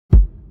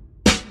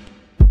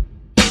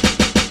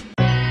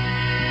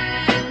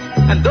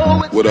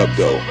What up,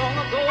 though?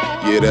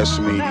 Yeah, that's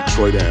me,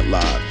 Detroit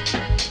Antlive.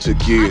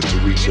 Took years to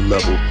reach a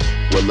level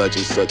where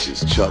legends such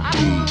as Chuck D,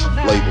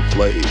 Flavor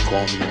Flav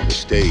call me on the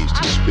stage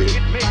to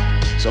spit.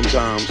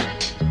 Sometimes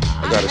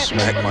I gotta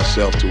smack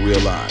myself to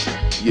realize,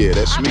 yeah,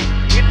 that's me.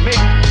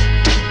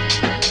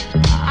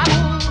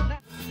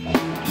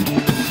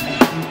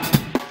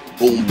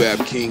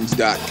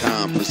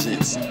 BoomBapKings.com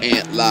presents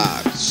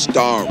Antlive,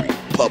 starring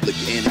Public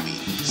Enemy,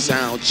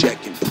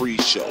 Soundcheck and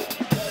pre-show.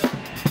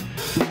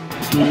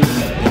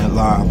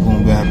 Antlive,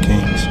 Boom Bap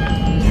Kings,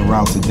 en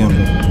route to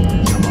Denver.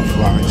 Got my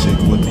fly chick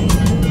with me,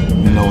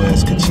 you know,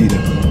 as Conchita.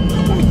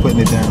 We putting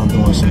it down,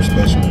 doing some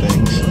special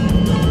things. You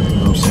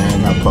know what I'm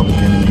saying? Got Public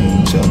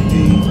Enemy, Chuck D,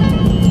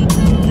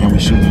 and we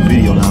shooting a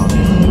video now.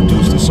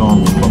 Produced a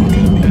song for Public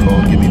Enemy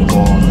called "Give Me the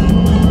Ball,"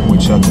 where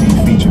Chuck D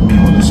featured me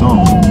on the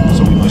song.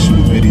 So we gonna shoot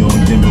a video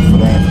in Denver for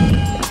that.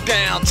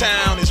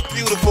 Downtown is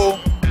beautiful,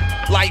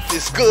 life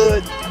is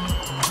good.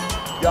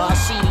 Y'all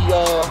see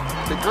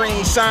the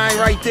green sign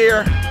right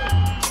there?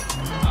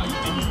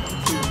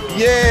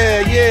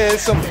 Yeah,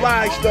 it's some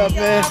fly stuff,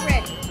 man.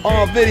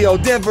 On video,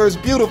 Denver is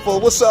beautiful.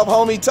 What's up,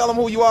 homie? Tell them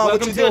who you are,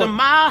 what you doing. Welcome to the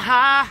Mile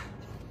High,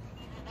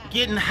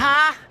 getting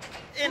high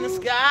in the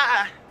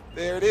sky.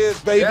 There it is,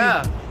 baby.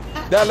 Yeah.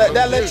 That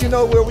lets you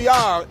know where we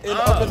are,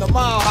 up in the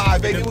Mile High,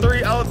 baby.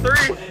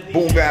 303.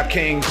 Boom Bap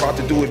Kings, about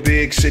to do it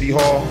big, City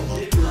Hall.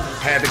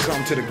 Had to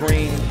come to the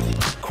green,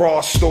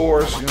 cross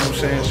stores, you know what I'm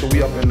saying? So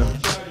we up in the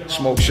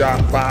smoke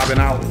shop, vibing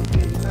out.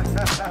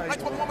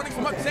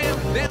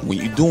 When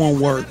you're doing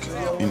work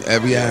in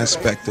every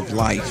aspect of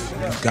life,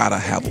 you gotta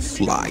have a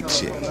fly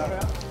chick.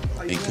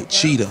 And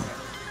Conchita,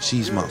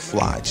 she's my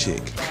fly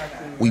chick.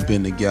 We've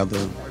been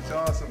together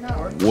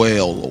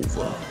well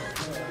over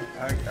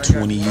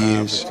 20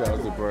 years,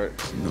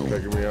 you know,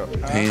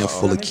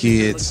 handful of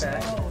kids.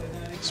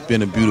 It's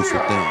been a beautiful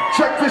thing.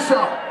 Check this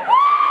out.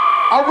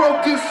 I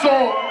wrote this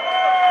song.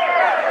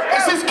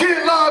 Is this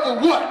kid live or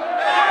what?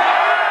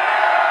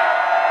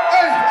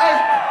 Hey,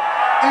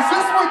 is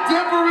this what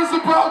Denver is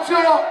about,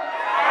 y'all?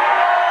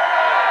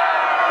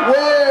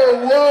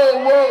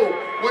 Whoa.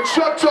 When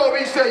Chuck told me,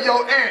 he said,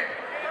 yo, Ant,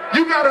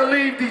 you gotta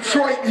leave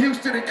Detroit and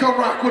Houston and come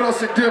rock with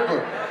us in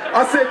Denver.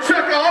 I said,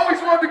 Chuck, I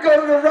always wanted to go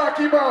to the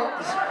Rocky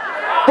Mountains,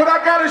 but I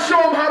gotta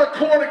show them how the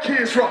corner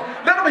kids rock.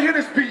 Let them hear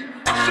this beat.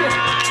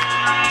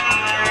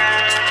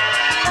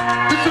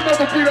 This is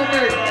another beat I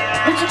made.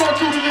 What you gonna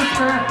do to this,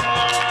 man?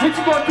 What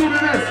you gonna do to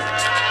this?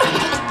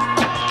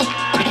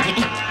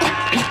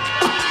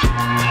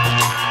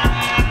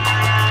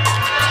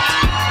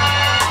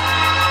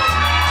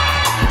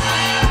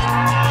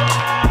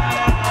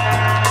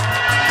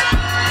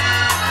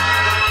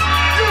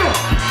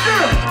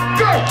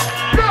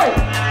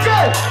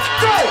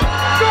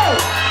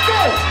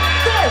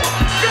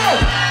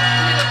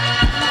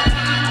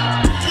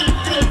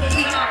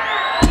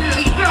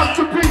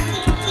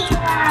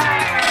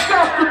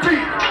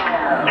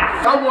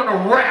 I want to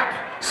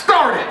rap.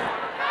 Start it.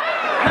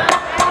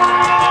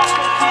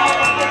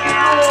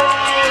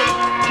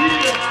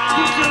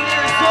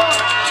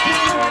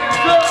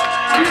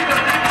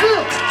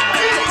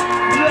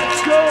 Let's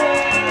go.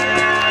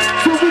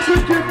 So we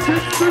can get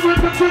this spirit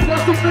to the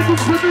rest of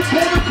niggas with this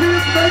corner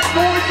kids make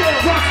noise.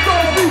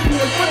 Rockstar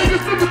B-boys, my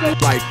niggas live in the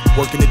like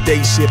working the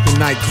day shift and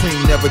night cream,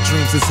 never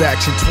dreams his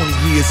action.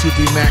 20 years he'll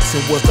be maxing,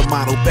 was the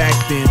model back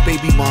then.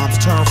 Baby moms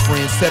turn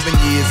friends, 7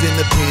 years in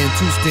the pen,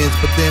 2 stints,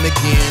 but then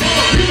again.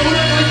 You know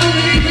that I know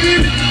it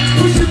is.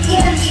 Pushing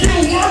forward,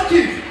 still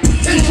working.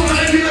 And trying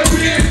to get up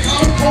in.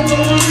 I'm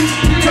coming on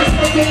because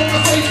I'm doing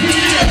my safety.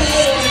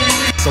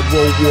 It's a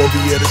road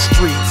warrior of the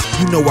streets.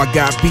 You know I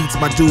got beats,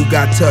 my dude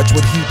got touch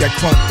with heat. That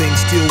crunk thing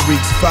still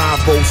reeks.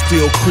 5-0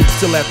 still creeps,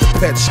 still at the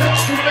pet shop.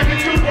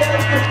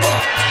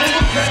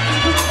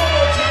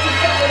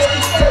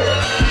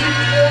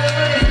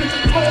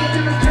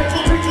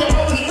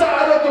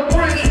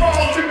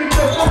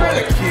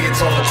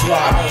 Kids on the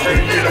block, they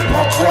lit up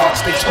my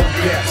rocks, they choke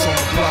gaps on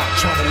the block,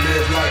 trying to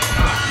live like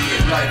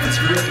life is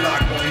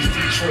gridlock on these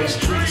Detroit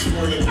streets.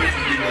 Where the wind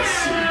in the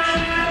city.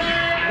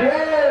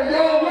 Yeah,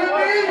 y'all with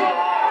me?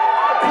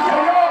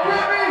 Y'all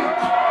with me?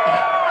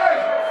 Hey,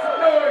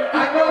 I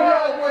know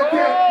y'all want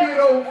that good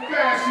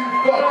old-fashioned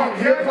fucking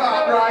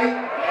hip-hop, right?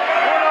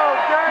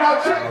 Now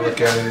check I look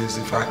at it as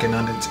if I can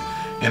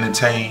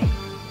entertain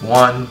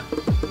 1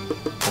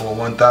 or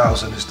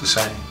 1,000, it's the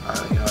same.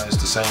 You know, it's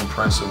the same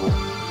principle.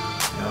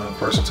 You know, a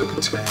person took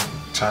a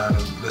time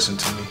to listen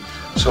to me.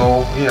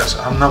 So yes,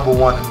 I'm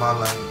 #1 in my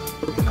lane.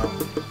 You know,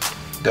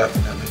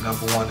 definitely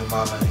 #1 in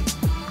my lane.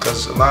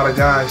 Because a lot of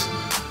guys,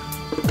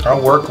 I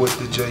work with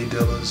the J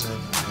Dillers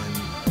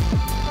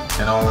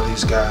and all of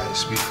these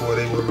guys before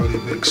they were really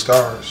big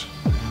stars.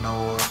 You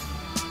know,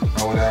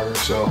 or whatever.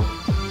 So,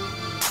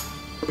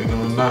 you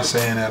know, I'm not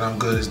saying that I'm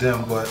good as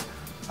them, but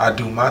I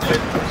do my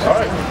thing. All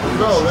right,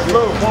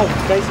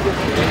 let's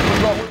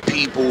go.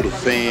 People, the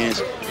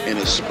fans, and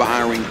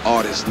aspiring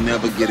artists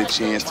never get a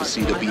chance to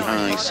see the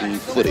behind-scene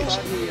footage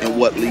and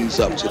what leads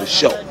up to the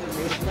show.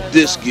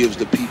 This gives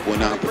the people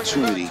an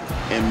opportunity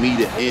and me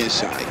the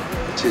insight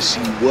to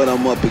see what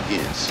I'm up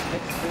against.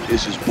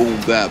 This is boom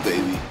bap,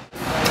 baby.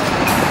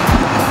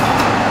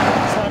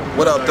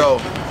 What up, though?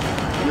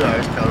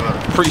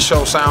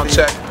 Pre-show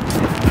Soundcheck,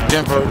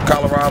 Denver,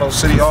 Colorado,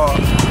 City Hall.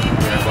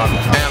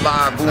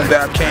 Antlive, Boom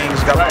Bap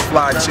Kings, got my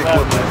fly chick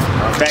with me,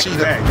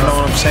 Cheetah, you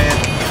know what I'm saying?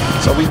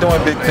 So we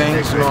doing big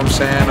things, you know what I'm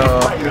saying?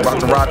 About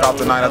to rock out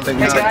tonight. I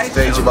think we take the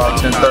stage about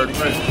 10:30.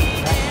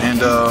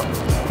 And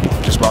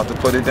just about to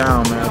put it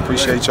down, man.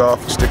 Appreciate y'all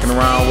for sticking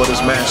around with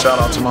us, man. Shout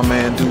out to my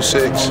man, Do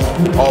 6.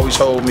 Always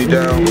hold me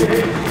down.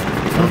 You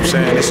know what I'm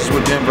saying? This is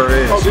what Denver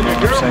is, you know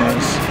what I'm saying?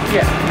 It's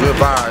good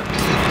vibe.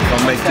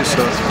 Gonna make this a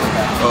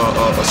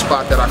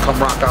spot that I come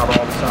rock out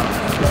all the time.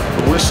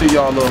 But we'll see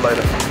y'all a little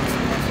later.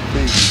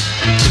 Peace.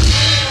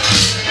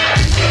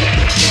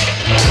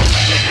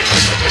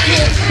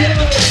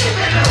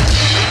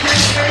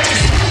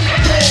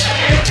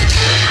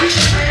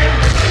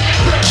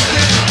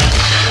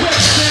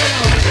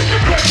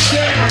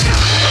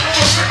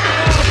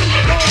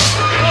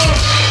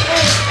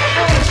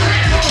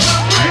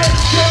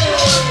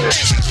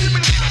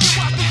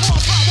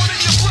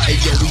 Hey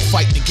yo, we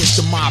fighting against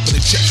the mob in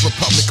the Czech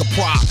Republic of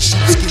Prague.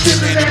 Skinny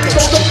man and go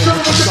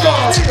chilling with the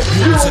guards.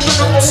 Units in the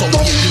old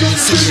Soviet Union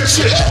city of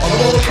Czech.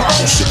 Unload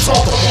cargo ships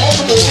off the wall,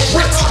 the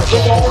bricks. The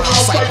wall around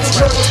Cyprus,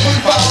 right between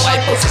 5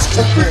 lifers. It's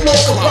true world,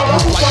 the clock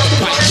move like the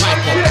Pied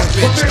Piper.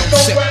 Revenge, no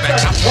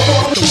setback. I'm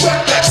rolling with the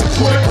wetbacks. I'm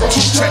putting on 2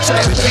 tracks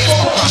that advance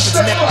my profits.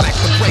 Neck black,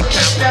 the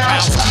breakdown with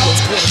pounds, kilos,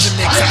 quarters, and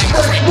necks. I ain't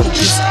Frank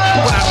Lucas,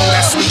 but I know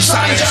that sweet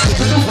science.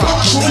 The new crop,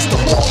 police, the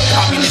war,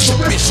 communist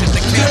ambition, the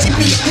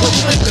KGB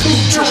equivalent, the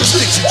new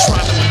jurisdiction,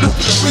 trying to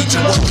maneuver the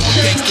region, working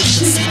with gangsters,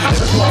 conceding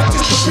the product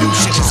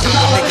distribution. It's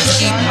how the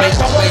niggas eat and make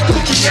my way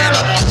through Indiana,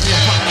 Austria,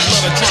 probably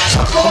love the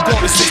drama. I'm going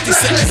to 60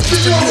 seconds, just to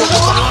deal with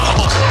the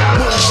armor.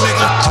 Move,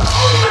 nigga.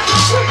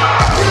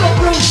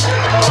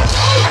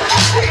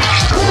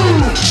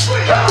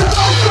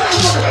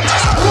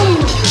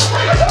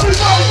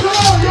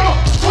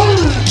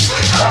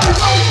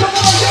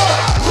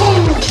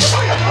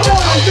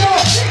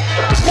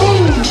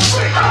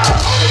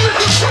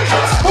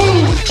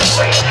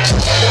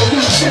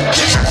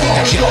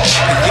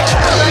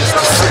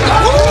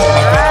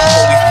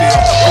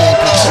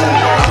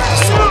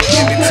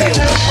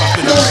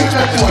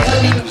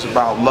 It's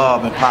about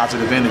love and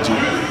positive energy,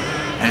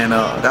 and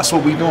that's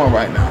what we're doing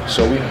right now.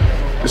 So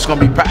it's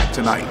gonna be packed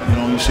tonight. You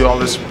know, you see all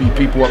this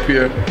people up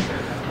here,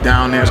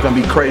 down there. It's gonna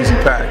be crazy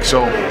packed.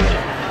 So,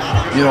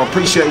 you know,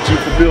 appreciate you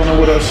for building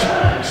with us,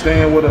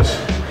 staying with us.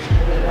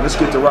 Let's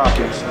get to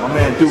rocking. My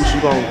man Deuce,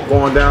 you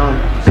going down.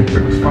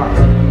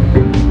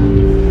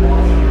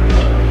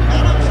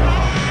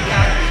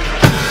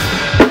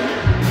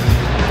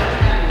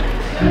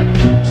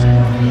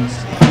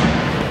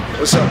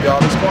 What's up, y'all?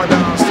 Let's go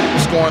down and see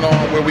what's going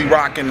on, where we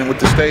rocking, and what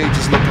the stage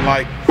is looking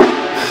like.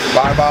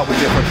 Vibe out with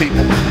different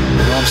people. You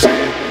know what I'm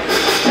saying?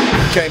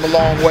 Came a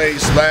long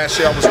ways. Last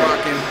year I was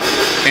rocking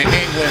in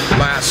England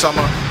last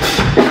summer.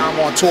 Now I'm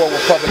on tour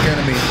with Public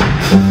Enemy.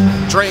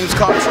 Dreams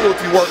come true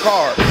if you work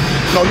hard. You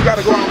know, you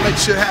gotta go out and make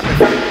shit happen.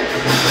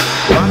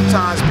 A lot of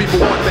times people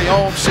want their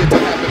own shit to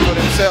happen for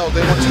themselves.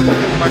 They want you to give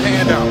them a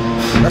handout.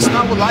 That's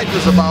not what life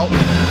is about.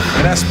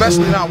 And that's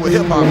especially not what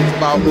hip hop is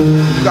about.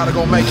 You gotta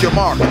go make your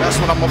mark. And that's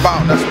what I'm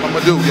about. That's what I'm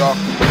gonna do, y'all.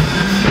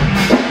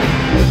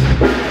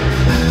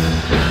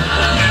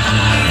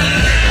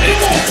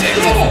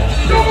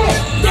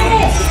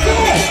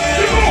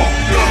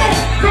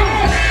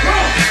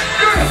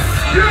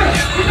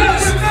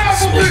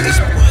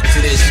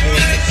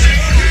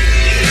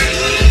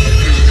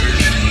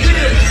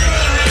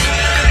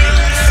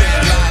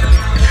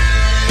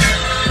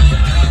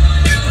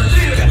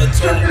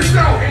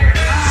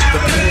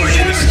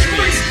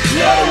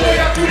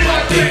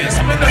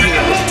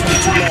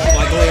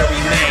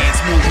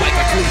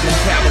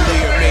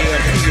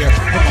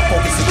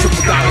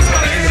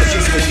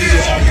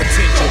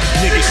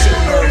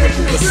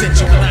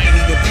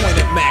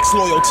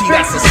 Loyalty,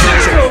 that's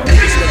essential.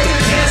 Niggas with their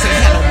pants ain't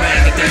had no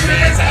man at their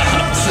mans at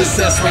 100%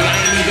 success rate. I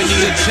ain't even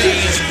need a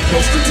chance. No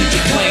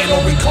strategic plan,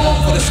 no recall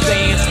for the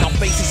stands. My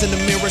face is in the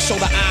mirror, show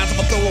the eyes of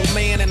a thorough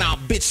man, and I'll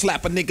bitch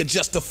slap a nigga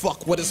just to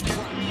fuck with his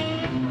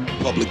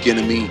Public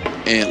Enemy,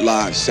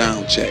 Antlive,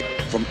 Soundcheck.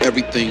 From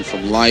everything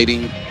from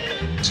lighting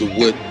to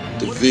what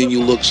the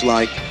venue looks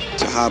like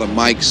to how the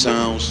mic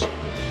sounds.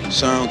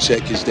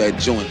 Soundcheck is that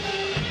joint.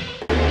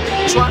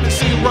 Trying to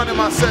see you running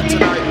my set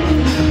tonight.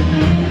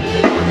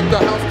 The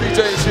house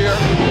DJs here.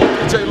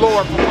 DJ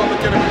Lord from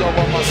Public Enemy on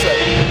my set.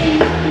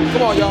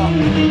 Come on, y'all.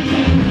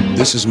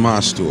 This is my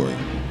story.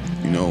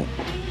 You know,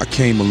 I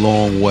came a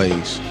long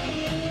ways.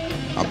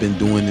 I've been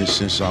doing this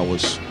since I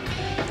was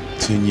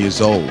 10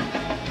 years old.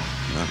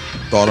 And I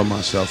thought of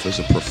myself as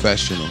a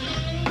professional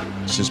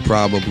since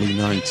probably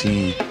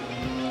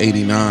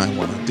 1989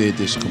 when I did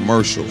this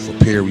commercial for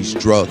Perry's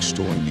Drug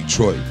Store in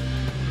Detroit.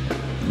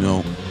 You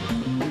know,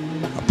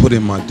 I put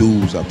in my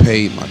dues, I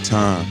paid my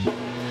time.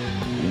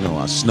 You know,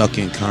 I snuck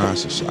in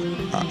concerts. I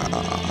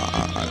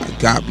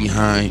got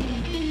behind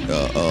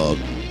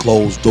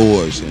closed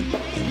doors and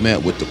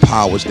met with the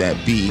powers that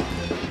be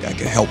that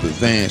could help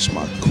advance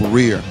my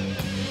career.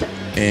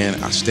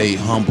 And I stayed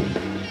humble,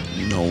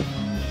 you know,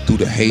 through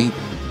the hate,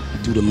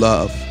 through the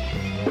love,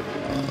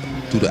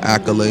 through the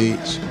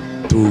accolades,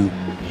 through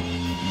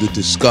the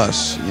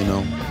disgust, you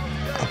know.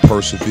 I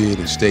persevered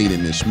and stayed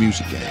in this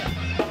music game.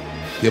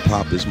 Hip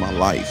hop is my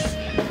life.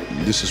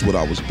 This is what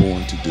I was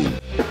born to do.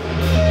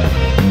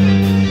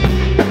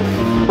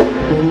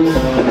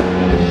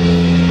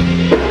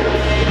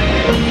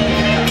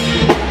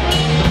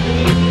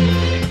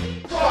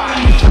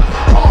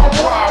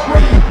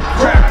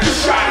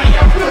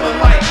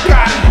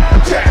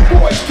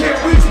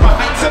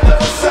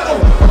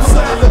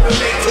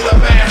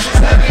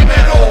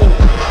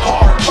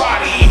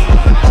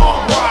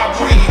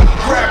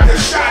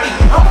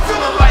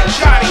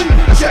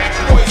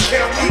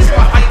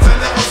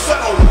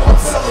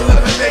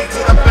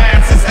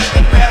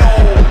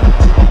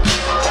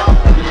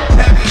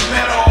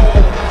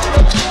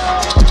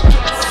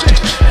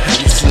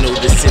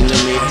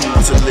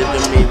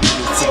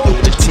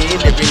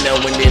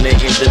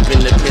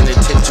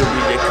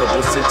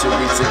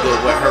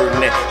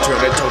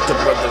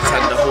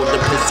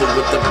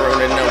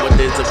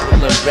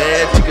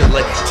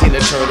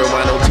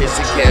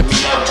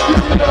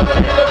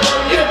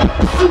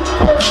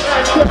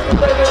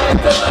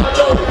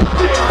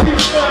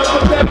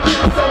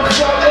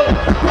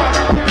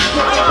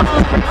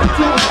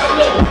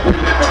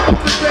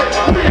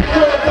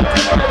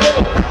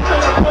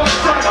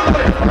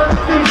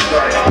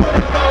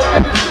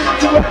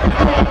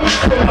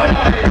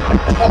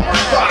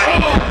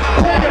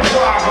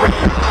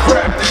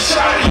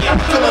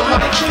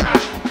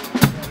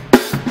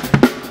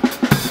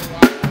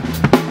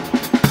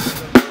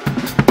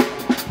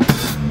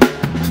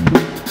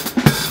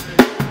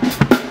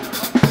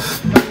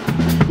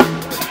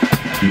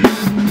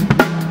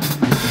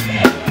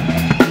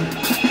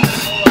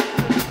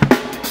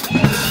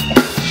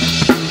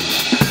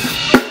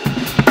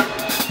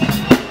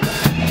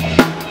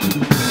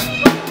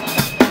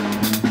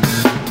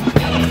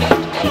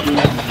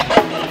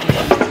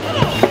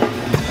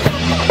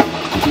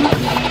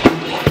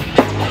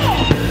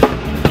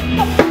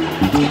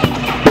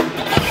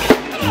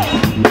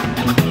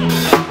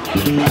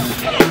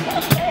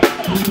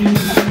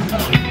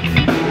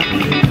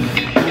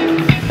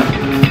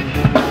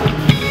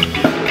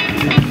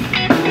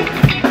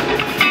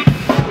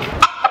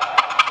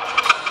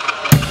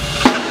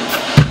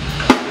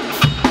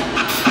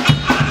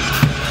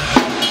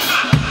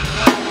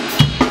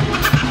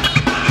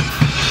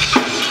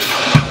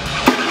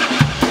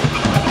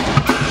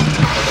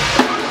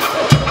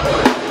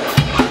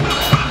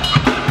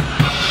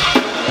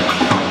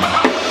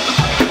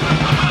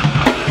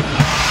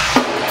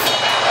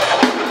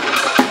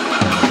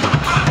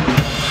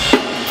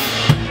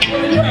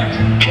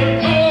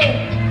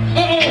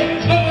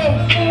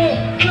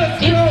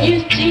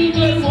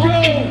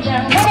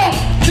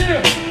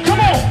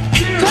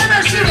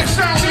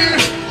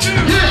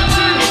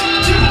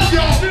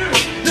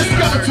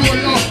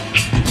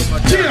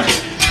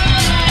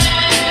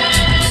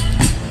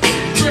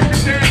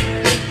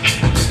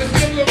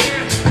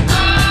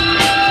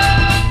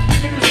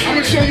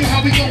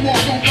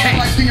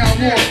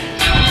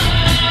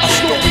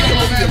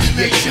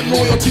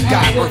 Loyalty,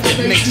 God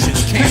working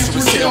nations,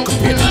 cancerous cell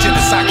compared to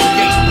genocide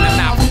creating an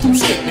album through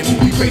statement.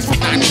 We raised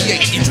from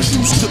 98,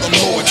 introduced to the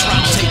Lord's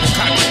round table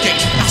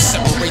congregate. I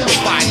separate the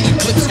body,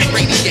 eclipse and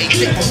radiate.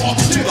 Gave a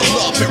multitude of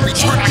love, in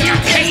return I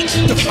got hate.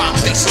 The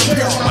foundation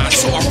paramount,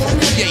 so I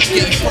procreate.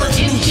 Gave birth,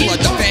 new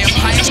blood, the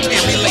vampires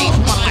can't relate.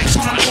 My life's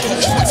chronicle,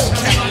 points from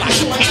Cadillac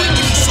to Brooklyn.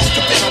 Any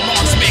soldier that a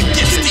marksman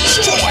gets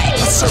destroyed.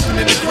 A serpent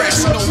in the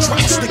grass, no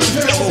try, sticky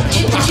pharaoh.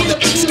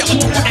 Apocalyptic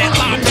skeletal,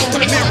 Antlive, built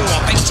the mirror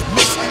of ancient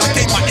myths. I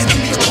gave my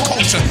enemies the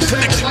culture,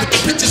 connected with the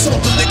bitches,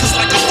 hold the niggas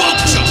like a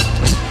vulture.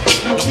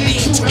 No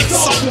need to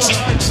insult you.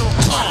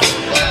 Come on.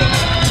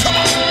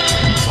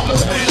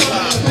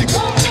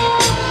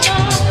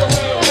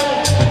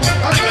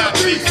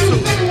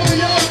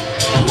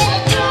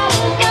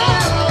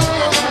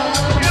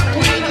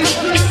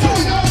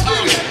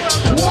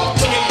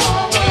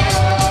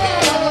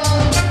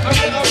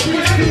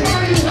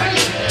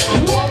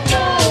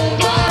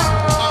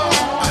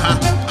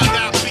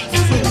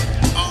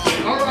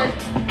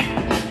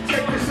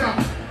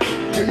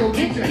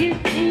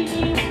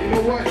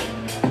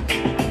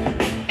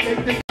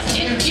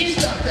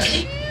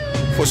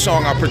 For a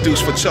song I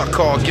produced for Chuck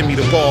called Give Me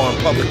the Ball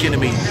and Public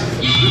Enemy.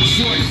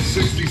 Detroit,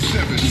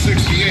 67,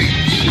 68,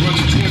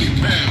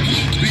 220 pounds,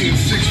 being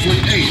 6'8",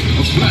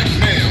 a black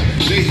male.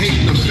 They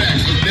hate the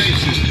facts of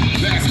nation.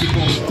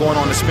 Basketball. Going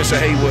on the Spencer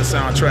Haywood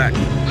soundtrack.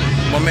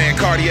 My man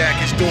Cardiac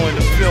is doing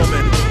the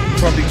filming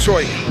from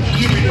Detroit.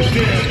 Give me the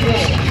damn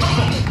ball.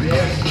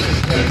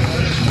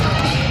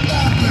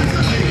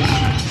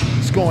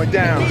 It's going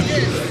down.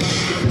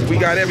 We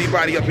got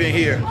everybody up in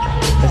here.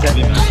 Has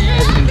everything going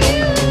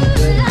on?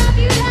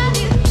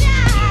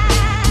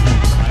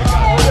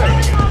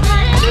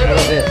 How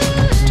about this?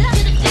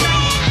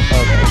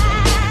 Okay.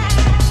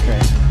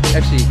 Great.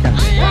 Actually, kind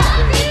of.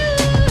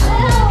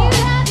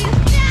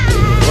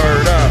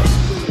 Word up.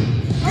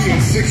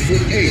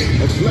 6'8",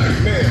 a black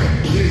male.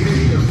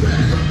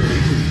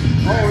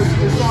 Oh, it's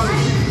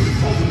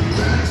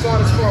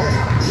on his phone.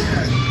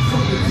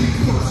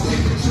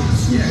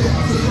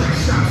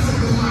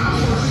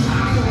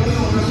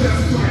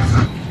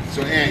 So,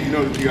 Ant, you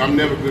know the deal. I'm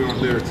never good on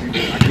lyrics either.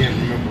 I can't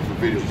remember for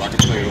videos, but I can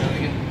play it all.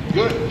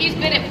 Good. He's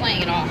good at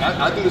playing it off.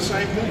 I do the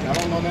same thing. I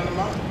don't know nothing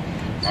about it.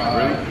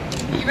 Ready?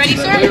 You ready,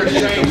 sir? Lyrics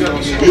change up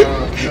in the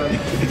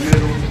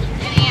middle.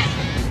 And Ant.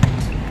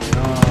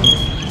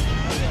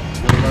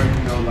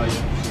 You know, like,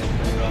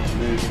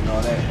 lyrics and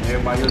all that.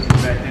 Everybody else is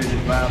back there just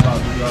vibe out,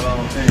 do your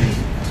own thing.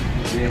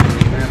 Then when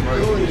the band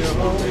breaks,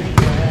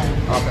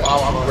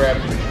 I'm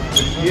grabbing it.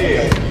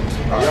 Yeah.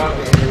 Y'all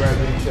can grab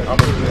it. I'm going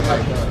to do it.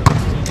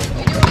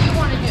 You do what you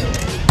want to do.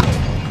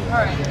 All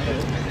right.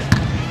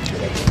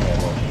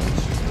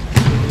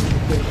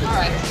 All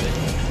right.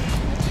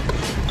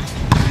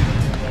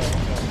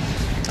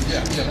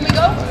 Can we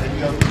go?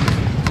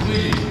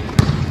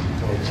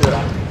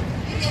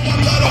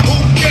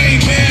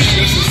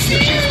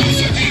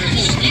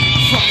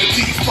 From the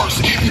deep first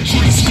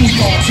infantry,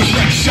 schoolyards and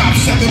rec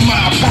shops, 7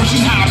 Mile,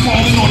 Persian high,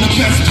 falling on the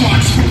best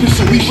blocks.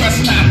 So we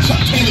rest now, Chuck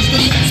Taylor's the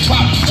next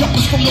pop.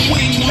 Jumpers from the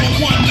wing,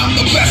 101, I'm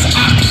the best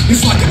op.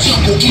 It's like a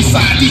jungle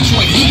inside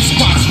Detroit, loot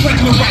spots,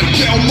 regular right,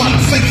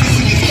 Belmont, St.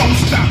 Cecilia's don't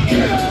stop.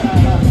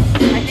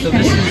 So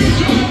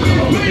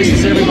this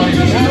is everybody.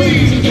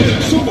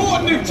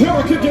 Subordinate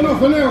terror kicking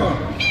off an era.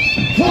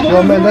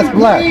 Yo, man, that's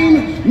black.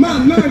 You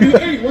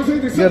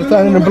gotta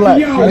sign in the black.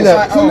 Give me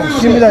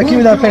that. Give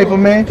me that paper,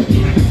 man.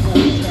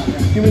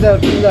 Give me that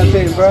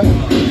paper, bro.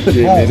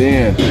 getting it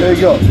in. There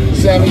you go.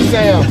 Sammy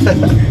Sam.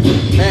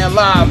 Man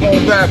live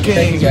on Rap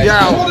Kings.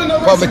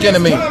 Y'all, Public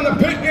Enemy.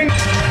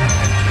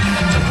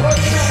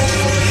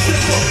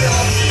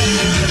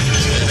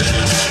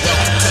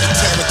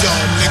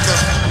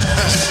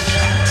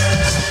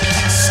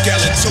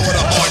 Skeletor,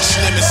 the arch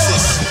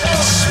nemesis.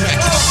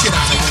 Smack the shit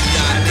out of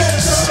y'all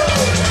niggas.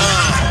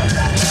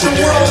 The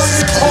world is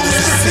as cold as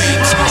it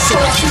seems. So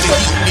I keep the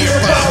heat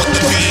nearby with the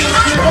beam.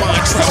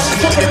 Mind trout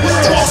flipping in my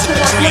thoughts in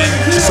the dream.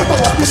 So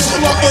I keep a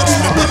smoke of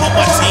remember on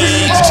my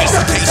team. Just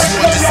in case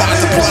you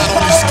decide to plot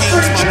on your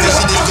schemes. My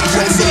vision is to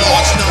close a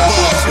large number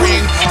of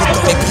green.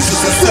 The 30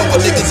 pieces of silver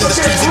niggas in the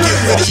streets to get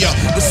rid of ya.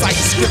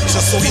 Reciting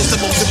scripture, so here's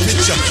the motion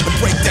picture. And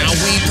break down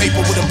weed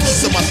paper with a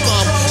piece of my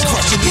thumb.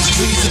 Crushing these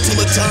trees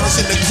until it turns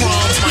into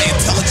crumbs. My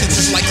intelligence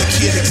is like a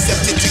kid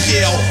accepted to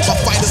Yale. My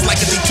fight is like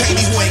a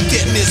detainee who ain't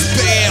getting his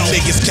bail.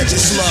 Niggas catching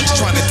slugs,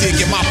 trying to dig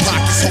in my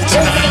pockets. Hold the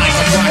 9 like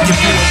a rocket,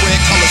 blue and red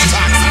colors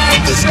toxic.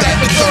 But this, that, and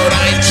the third,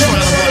 I ain't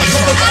trying to run a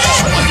curve. I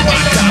just want $5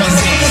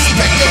 and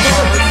respect the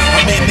herd.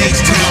 I'm in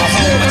H-Town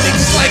home, my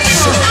niggas like you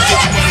sure.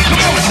 Get money,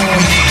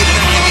 paranoid,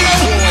 denying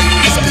employed.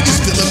 This bitch is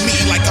feeling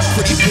me like a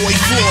pretty boy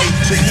Floyd.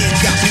 The hand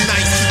got me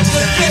nice, keep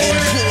denying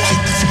employed.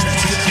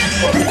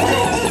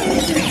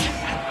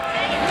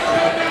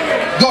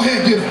 Go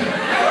ahead, get him.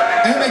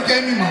 And they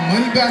gave me my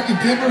money back in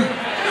Denver.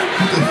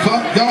 What the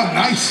fuck? Y'all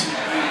nice.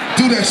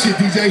 Do that shit,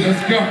 DJ.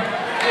 Let's go.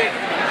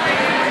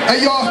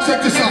 Hey, y'all,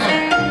 check this out.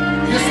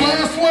 This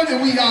last one,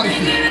 and we out of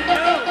here.